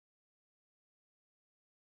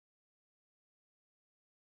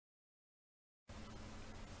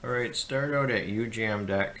Alright, start out at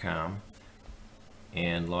UJam.com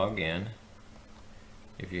and log in.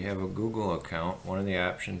 If you have a Google account, one of the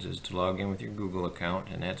options is to log in with your Google account,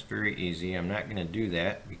 and that's very easy. I'm not going to do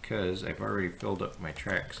that because I've already filled up my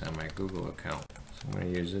tracks on my Google account. So I'm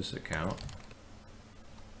going to use this account.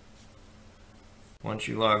 Once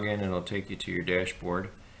you log in, it'll take you to your dashboard,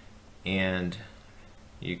 and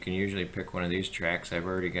you can usually pick one of these tracks. I've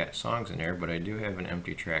already got songs in there, but I do have an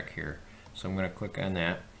empty track here. So I'm going to click on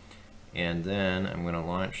that, and then I'm going to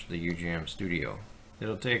launch the UJam Studio.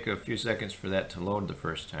 It'll take a few seconds for that to load the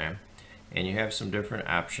first time, and you have some different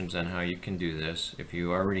options on how you can do this. If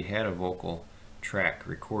you already had a vocal track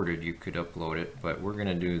recorded, you could upload it, but we're going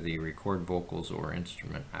to do the record vocals or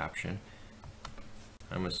instrument option.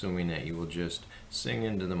 I'm assuming that you will just sing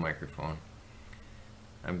into the microphone.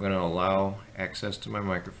 I'm going to allow access to my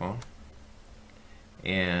microphone,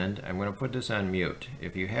 and I'm going to put this on mute.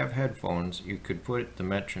 If you have headphones, you could put the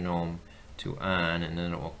metronome to on and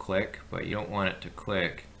then it will click, but you don't want it to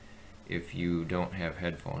click if you don't have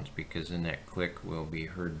headphones, because then that click will be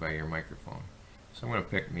heard by your microphone. So I'm going to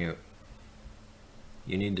pick mute.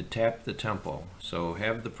 You need to tap the tempo, so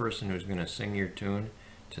have the person who's going to sing your tune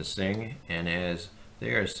to sing, and as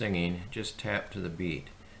they are singing, just tap to the beat,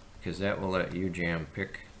 because that will let UJam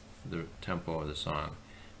pick the tempo of the song.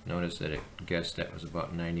 Notice that it guessed that was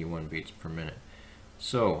about 91 beats per minute.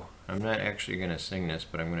 So I'm not actually going to sing this,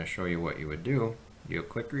 but I'm going to show you what you would do. You'll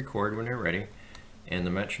click record when you're ready, and the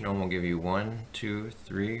metronome will give you 1, 2,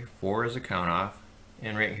 3, 4 as a count off,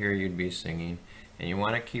 and right here you'd be singing, and you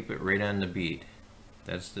want to keep it right on the beat.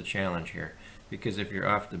 That's the challenge here, because if you're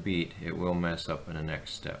off the beat, it will mess up in the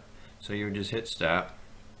next step. So you would just hit stop.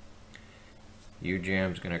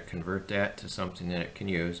 UJam's going to convert that to something that it can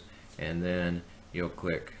use, and then you'll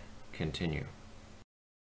click continue.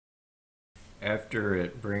 After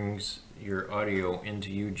it brings your audio into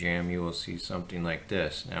UJam, you will see something like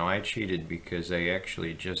this. Now I cheated because I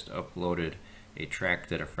actually just uploaded a track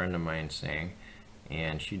that a friend of mine sang,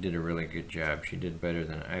 and she did a really good job. She did better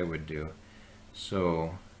than I would do.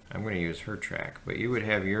 So I'm going to use her track, but you would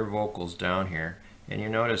have your vocals down here, and you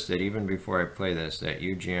notice that even before I play this, that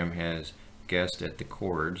UJam has guessed at the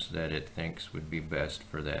chords that it thinks would be best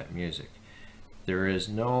for that music. There is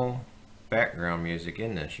no background music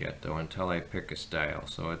in this yet though until I pick a style,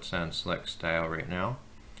 so it's on select style right now.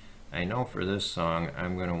 I know for this song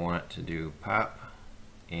I'm going to want to do pop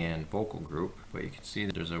and vocal group, but you can see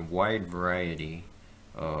that there's a wide variety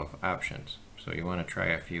of options, so you want to try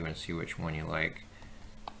a few and see which one you like.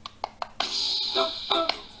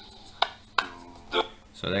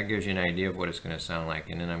 So that gives you an idea of what it's going to sound like,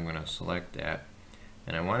 and then I'm going to select that.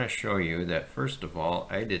 And I want to show you that first of all,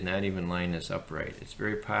 I did not even line this up right. It's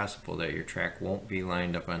very possible that your track won't be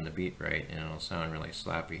lined up on the beat right, and it'll sound really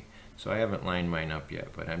sloppy. So I haven't lined mine up yet,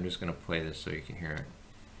 but I'm just going to play this so you can hear it.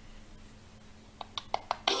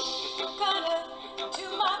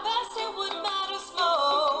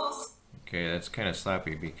 Okay, that's kind of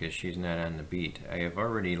sloppy because she's not on the beat. I have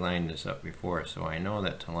already lined this up before, so I know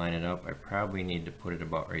that to line it up, I probably need to put it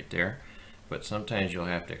about right there. But sometimes you'll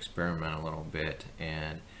have to experiment a little bit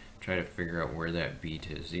and try to figure out where that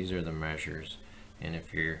beat is. These are the measures, and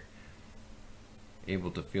if you're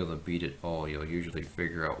able to feel the beat at all, you'll usually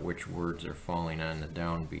figure out which words are falling on the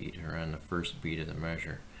downbeat or on the first beat of the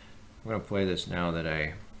measure. I'm going to play this now that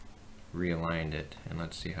I realigned it, and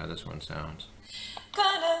let's see how this one sounds.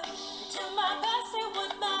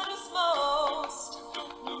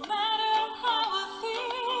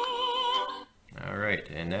 Alright,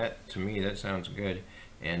 and that, to me, that sounds good,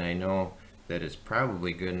 and I know that it's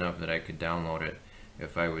probably good enough that I could download it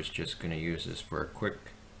if I was just going to use this for a quick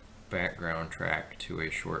background track to a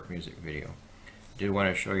short music video. I did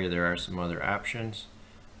want to show you there are some other options.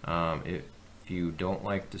 If you don't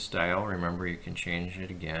like the style, remember you can change it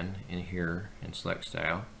again in here and select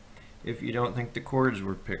style. If you don't think the chords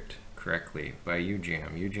were picked correctly by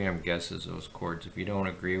UJam, UJam guesses those chords. If you don't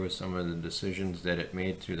agree with some of the decisions that it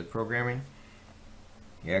made through the programming,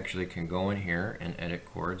 you actually can go in here and edit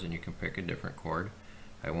chords, and you can pick a different chord.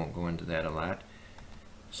 I won't go into that a lot.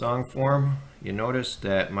 Song form, you notice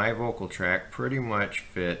that my vocal track pretty much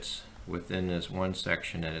fits within this one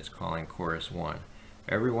section that it's calling chorus 1.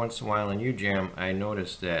 Every once in a while in UJam, I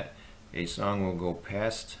notice that a song will go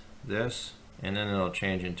past this and then it'll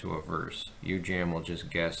change into a verse. UJam will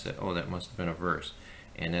just guess that, oh, that must have been a verse,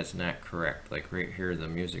 and that's not correct. Like right here, the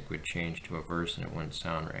music would change to a verse and it wouldn't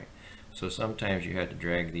sound right. So sometimes you have to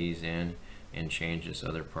drag these in and change this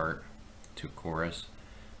other part to chorus.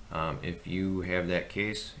 If you have that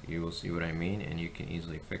case, you will see what I mean, and you can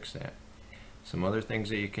easily fix that. Some other things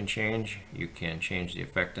that you can change the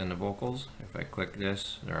effect on the vocals. If I click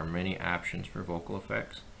this, there are many options for vocal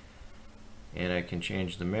effects. And I can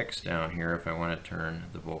change the mix down here if I want to turn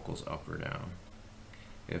the vocals up or down.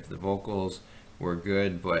 If the vocals were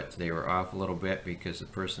good but they were off a little bit because the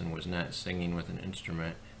person was not singing with an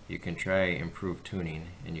instrument, you can try improved tuning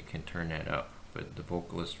and you can turn that up. But the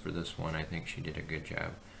vocalist for this one, I think she did a good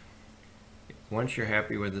job. Once you're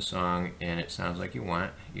happy with the song and it sounds like you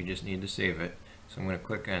want, you just need to save it. So I'm going to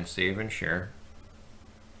click on Save and Share.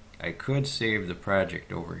 I could save the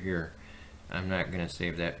project over here. I'm not going to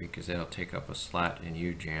save that because that'll take up a slot in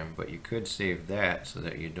UJam, but you could save that so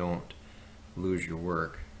that you don't lose your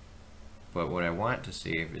work. But what I want to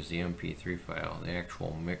save is the MP3 file, the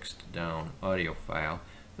actual mixed down audio file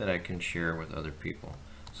that I can share with other people.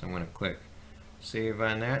 So I'm going to click Save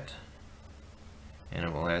on that, and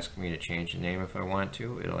it will ask me to change the name if I want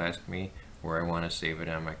to. It'll ask me where I want to save it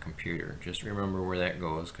on my computer. Just remember where that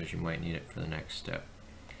goes because you might need it for the next step.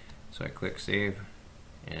 So I click Save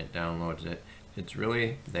and it downloads it. It's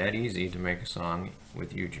really that easy to make a song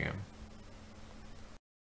with UJam.